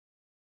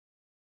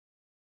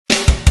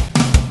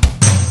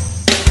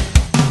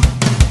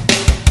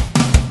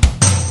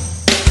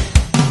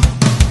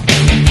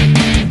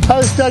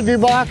Doug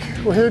Dubach.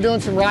 We're here doing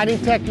some riding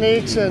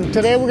techniques, and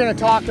today we're going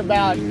to talk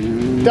about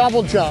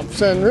double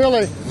jumps and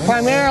really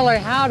primarily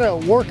how to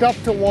work up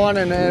to one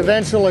and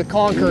eventually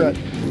conquer it.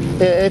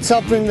 It's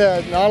something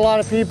that not a lot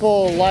of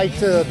people like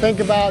to think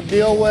about,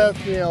 deal with.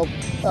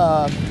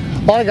 A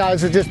lot of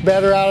guys are just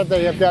better at it.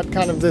 They have got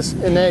kind of this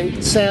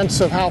innate sense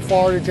of how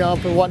far to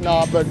jump and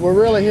whatnot, but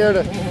we're really here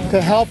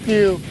to help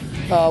you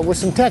with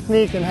some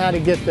technique and how to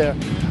get there.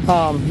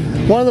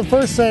 One of the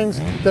first things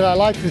that I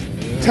like to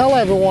tell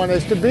everyone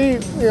is to be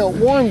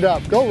warmed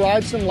up. Go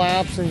ride some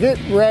laps and get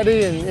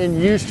ready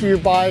and used to your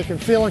bike and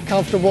feeling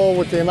comfortable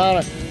with the amount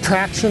of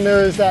traction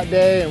there is that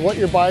day and what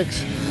your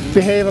bike's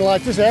behaving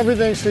like, just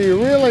everything, so you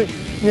really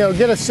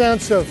get a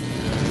sense of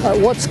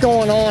what's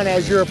going on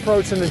as you're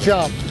approaching the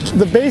jump.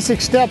 The basic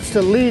steps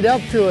to lead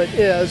up to it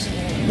is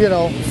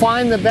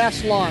find the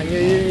best line.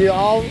 You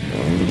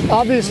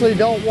obviously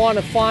don't want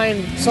to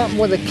find something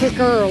with a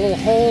kicker or a little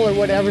hole or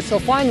whatever, so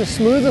find the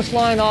smoothest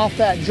line off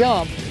that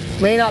jump.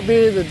 May not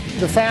be the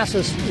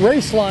fastest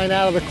race line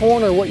out of the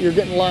corner what you're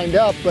getting lined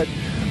up, but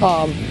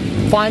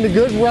find a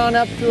good run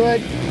up to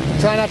it.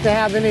 Try not to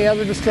have any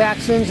other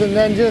distractions, and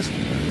then just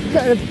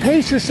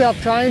pace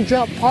yourself. Try and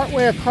jump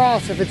partway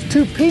across. If it's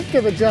too peaked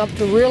of a jump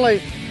to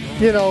really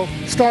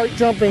start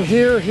jumping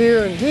here,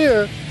 here, and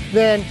here,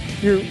 then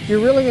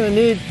you're really going to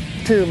need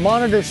to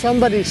monitor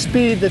somebody's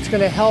speed that's going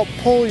to help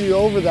pull you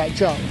over that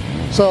jump.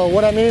 So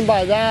what I mean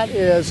by that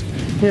is,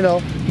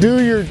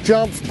 do your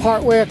jumps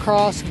partway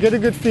across, get a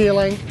good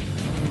feeling,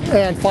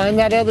 and find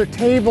that other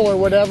table or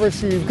whatever,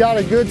 so you've got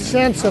a good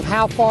sense of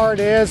how far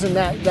it is and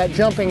that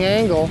jumping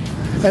angle.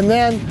 And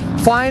then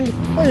find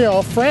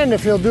a friend,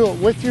 if he'll do it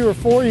with you or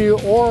for you,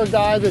 or a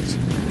guy that's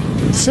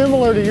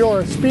similar to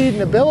your speed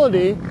and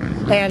ability.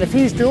 And if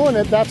he's doing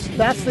it, that's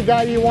the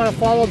guy you want to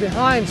follow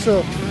behind.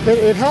 So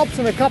it helps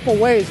in a couple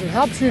ways. It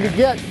helps you to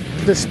get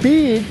the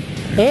speed,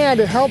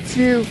 and it helps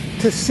you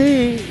to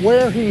see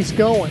where he's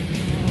going.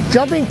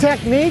 Jumping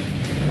technique,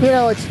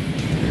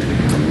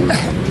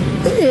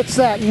 it's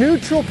that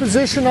neutral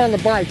position on the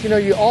bike.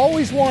 You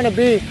always want to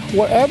be,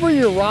 wherever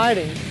you're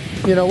riding,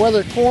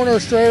 whether corner,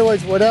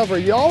 straightaways, whatever,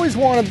 you always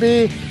want to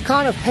be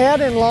kind of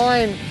head in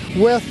line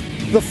with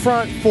the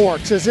front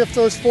forks. As if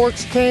those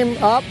forks came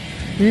up,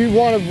 you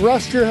want to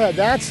rest your head.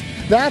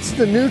 That's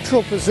the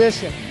neutral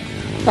position.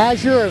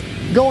 As you're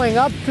going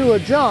up to a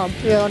jump,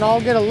 and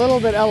I'll get a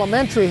little bit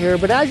elementary here,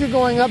 but as you're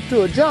going up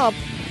to a jump,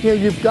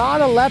 you've got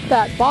to let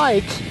that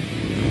bike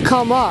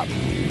come up.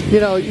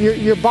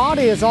 Your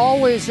body is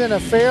always in a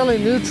fairly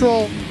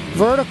neutral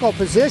vertical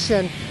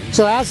position,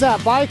 so as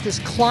that bike is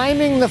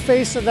climbing the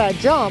face of that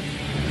jump,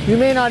 you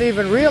may not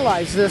even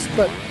realize this,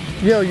 but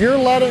you're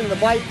letting the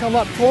bike come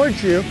up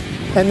towards you,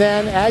 and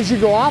then as you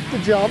go off the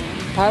jump,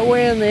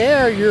 partway in the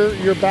air,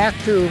 you're back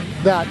to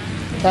that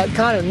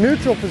kind of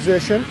neutral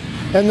position.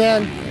 And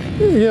then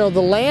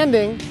the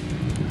landing,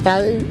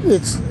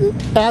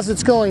 as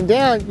it's going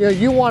down,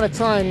 you want to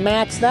try and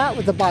match that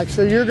with the bike.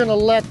 So you're going to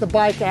let the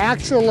bike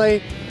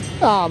actually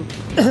come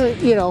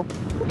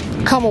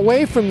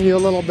away from you a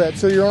little bit,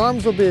 so your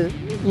arms will be a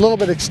little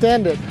bit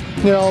extended.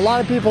 A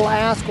lot of people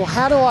ask, well,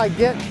 how do I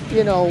get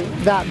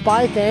that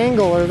bike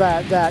angle or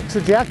that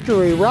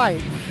trajectory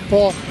right?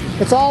 Well,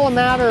 it's all a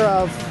matter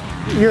of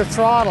your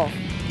throttle.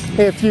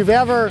 If you've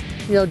ever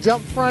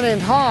jumped front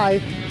end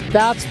high,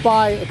 that's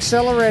by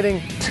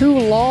accelerating too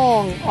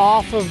long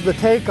off of the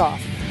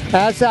takeoff.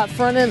 As that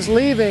front end's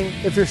leaving,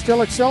 if you're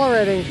still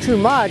accelerating too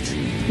much,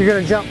 you're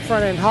going to jump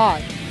front end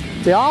high.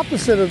 The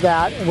opposite of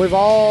that, and we've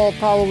all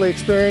probably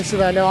experienced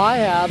it, I know I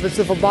have, is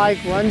if a bike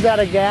runs out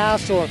of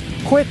gas or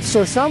quits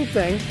or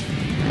something,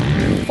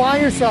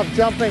 find yourself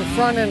jumping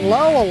front end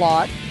low a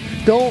lot.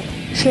 Don't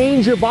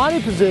change your body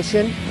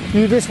position.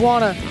 You just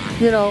want to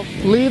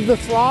leave the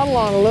throttle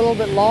on a little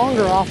bit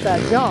longer off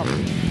that jump.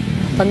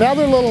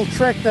 Another little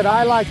trick that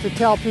I like to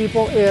tell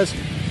people is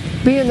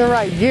be in the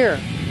right gear.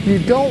 You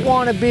don't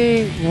want to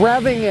be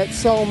revving it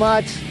so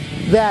much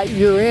that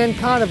you're in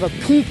kind of a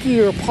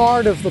peakier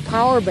part of the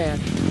power band.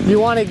 You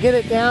want to get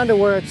it down to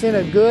where it's in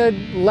a good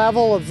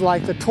level of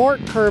like the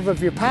torque curve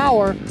of your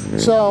power,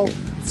 so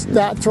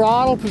that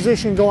throttle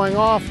position going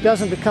off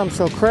doesn't become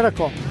so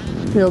critical.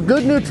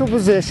 Good neutral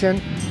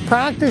position.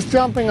 Practice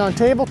jumping on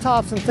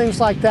tabletops and things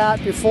like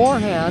that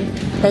beforehand,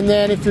 and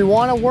then if you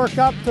want to work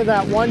up to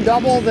that one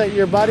double that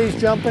your buddy's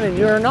jumping and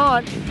you're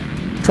not,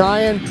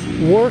 try and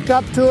work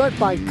up to it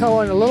by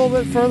going a little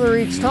bit further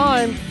each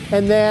time,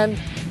 and then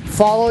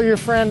follow your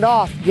friend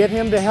off. Get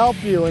him to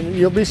help you, and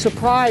you'll be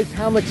surprised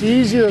how much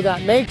easier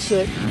that makes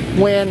it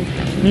when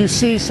you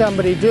see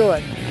somebody do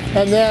it.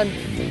 And then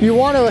you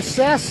want to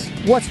assess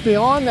what's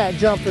beyond that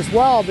jump as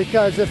well,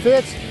 because if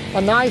it's a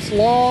nice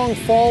long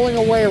falling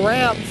away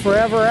ramp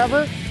forever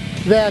ever,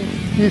 then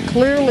you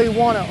clearly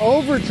want to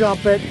over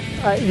jump it.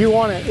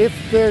 If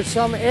there's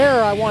some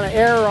error, I want to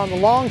err on the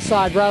long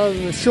side rather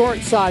than the short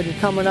side and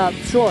coming up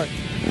short.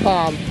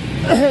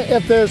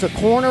 If there's a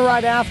corner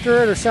right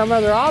after it or some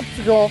other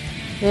obstacle,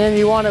 and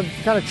you want to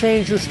kind of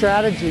change your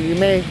strategy, you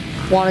may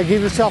want to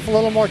give yourself a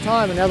little more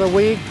time, another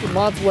week, a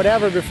month,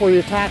 whatever, before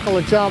you tackle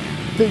a jump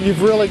that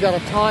you've really got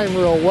to time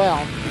real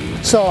well.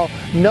 So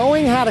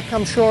knowing how to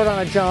come short on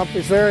a jump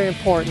is very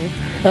important,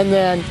 and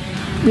then,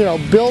 you know,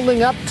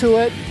 building up to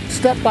it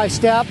step by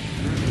step,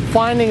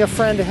 finding a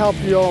friend to help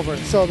you over.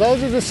 So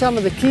those are just some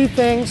of the key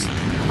things.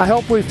 I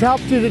hope we've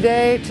helped you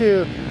today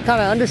to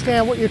kind of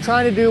understand what you're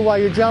trying to do while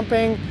you're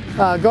jumping.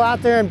 Go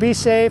out there and be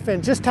safe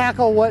and just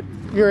tackle what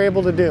you're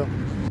able to do.